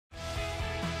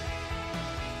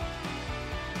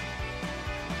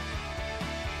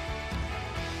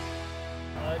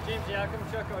James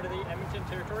Yakimchuk out of the Edmonton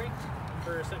territory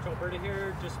for Central Alberta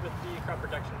here, just with the crop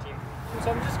protection team.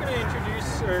 So I'm just going to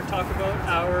introduce or talk about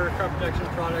our crop protection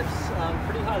products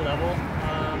pretty high level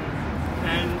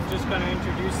and just kind of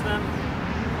introduce them.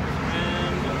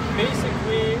 And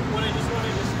basically what I just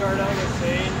wanted to start out with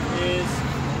saying is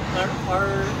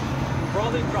our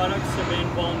broadleaf products have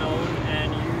been well known and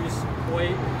used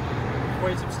quite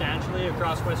substantially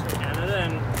across Western Canada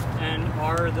and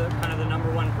are the kind of the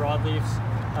 #1 broadleafs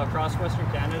across Western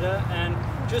Canada. And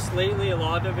just lately a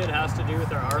lot of it has to do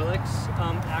with our Arlex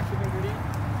active ingredient.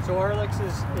 So Arlex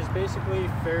is basically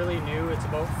fairly new. It's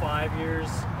about 5 years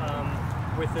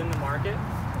within the market,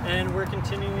 and we're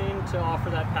continuing to offer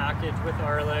that package with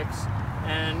Arlex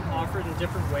and offer it in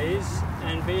different ways.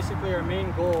 And basically our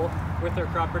main goal with our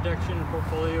crop protection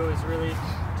portfolio is really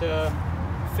to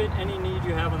fit any need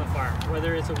you have on the farm,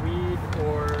 whether it's a weed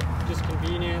or just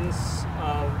convenience,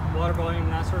 water volume,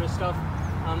 that sort of stuff.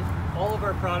 All of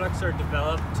our products are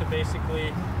developed to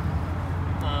basically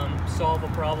solve a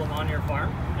problem on your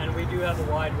farm, and we do have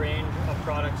a wide range of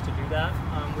products to do that.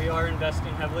 We are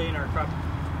investing heavily in our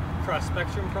cross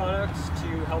spectrum products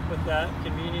to help with that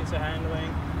convenience of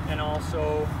handling, and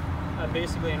also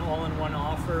basically an all-in-one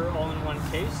offer, all-in-one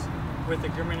case with a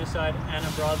graminicide and a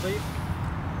broadleaf.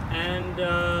 And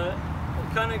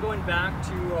kind of going back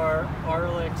to our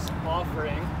Arlex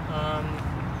offering,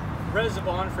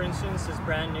 Reservon, for instance, is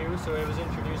brand new, so it was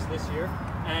introduced this year,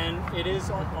 and it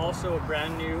is also a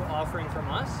brand new offering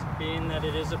from us, being that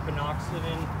it is a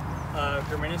pinoxidin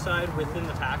graminicide within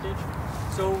the package.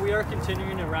 So we are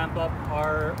continuing to ramp up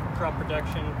our crop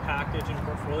protection package and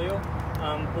portfolio,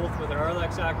 both with our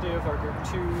Arlex Active, our Group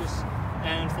 2s,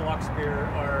 and Phylloxipir,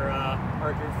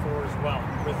 our Group 4 as well,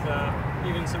 with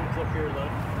even some Cloppyr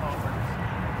offerings.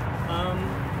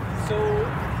 So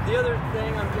the other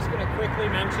thing I'm just going to quickly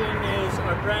mention is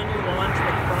our brand new launch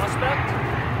with Prospect,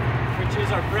 which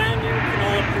is our brand new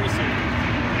canola pre-seed.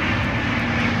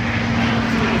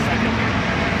 Just give me a second here.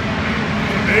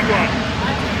 Big one.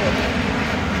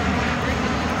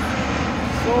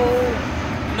 So,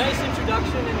 nice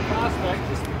introduction in Prospect,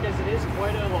 just because it is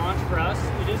quite a launch for us.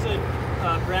 It is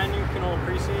a brand new canola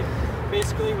pre-seed,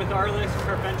 basically with Arlex and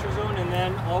Carfentrazone, and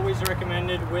then always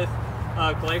recommended with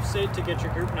glyphosate to get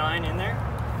your Group 9 in there.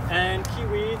 And key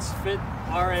weeds fit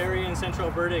our area in Central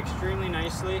Alberta extremely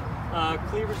nicely.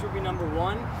 Cleavers would be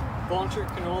 #1, Vulture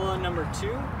canola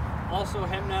 #2, also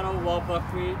hemp nettle, wild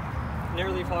buckwheat,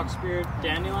 narrowleaf hawksbeard,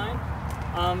 dandelion.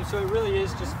 So it really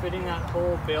is just fitting that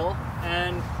whole bill.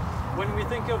 And when we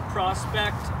think of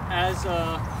Prospect as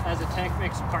a tank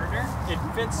mix partner, it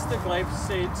fits the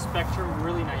glyphosate spectrum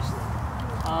really nicely.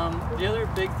 The other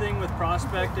big thing with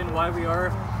Prospect and why we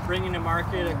are bringing to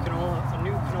market a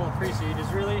new canola pre-seed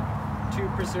is really to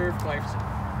preserve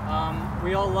glyphosate.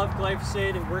 We all love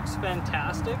glyphosate, it works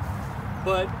fantastic,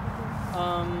 but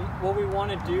what we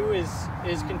want to do is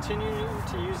continue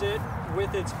to use it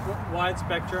with its wide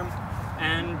spectrum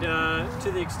and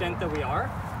to the extent that we are,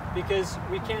 because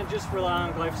we can't just rely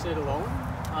on glyphosate alone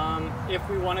if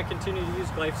we want to continue to use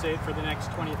glyphosate for the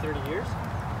next 20-30 years.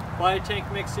 By tank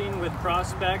mixing with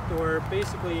Prospect or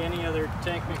basically any other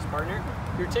tank mix partner,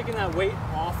 you're taking that weight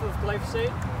off of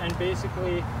glyphosate and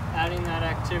basically adding that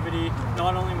activity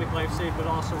not only with glyphosate but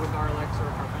also with Arlex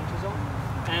or Carfentrazone.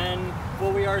 And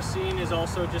what we are seeing is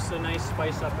also just a nice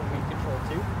spice up in weed control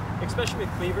too, especially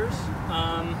with cleavers.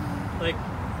 Like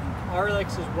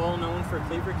Arlex is well known for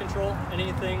cleaver control,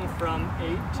 anything from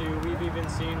 8 to we've even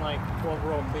seen like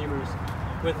 12-row cleavers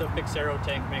with a Pixero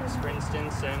tank mix, for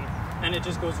instance, and it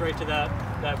just goes right to that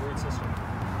root system.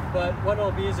 But what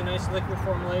it'll be is a nice liquid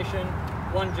formulation,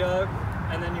 1 jug,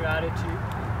 and then you add it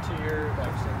to your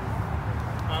glyphosate.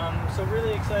 So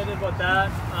really excited about that.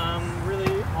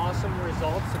 Really awesome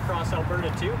results across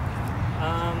Alberta too,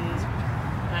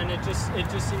 and it just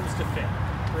seems to fit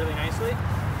really nicely.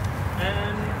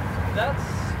 And that's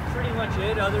pretty much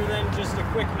it, other than just a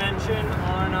quick mention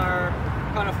on our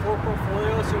kind of 4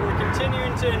 portfolio. So we're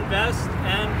continuing to invest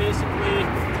and basically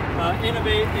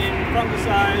innovate in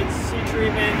fungicides, seed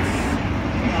treatments,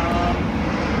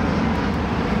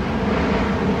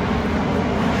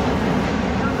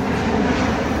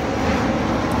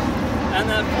 and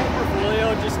that full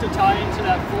portfolio just to tie into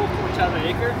that full Corteva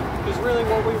acre, because really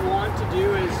what we want to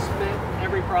do is fit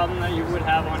every problem that you would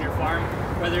have on your farm,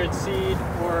 whether it's seed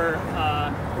or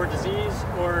disease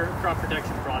or crop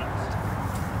protection products.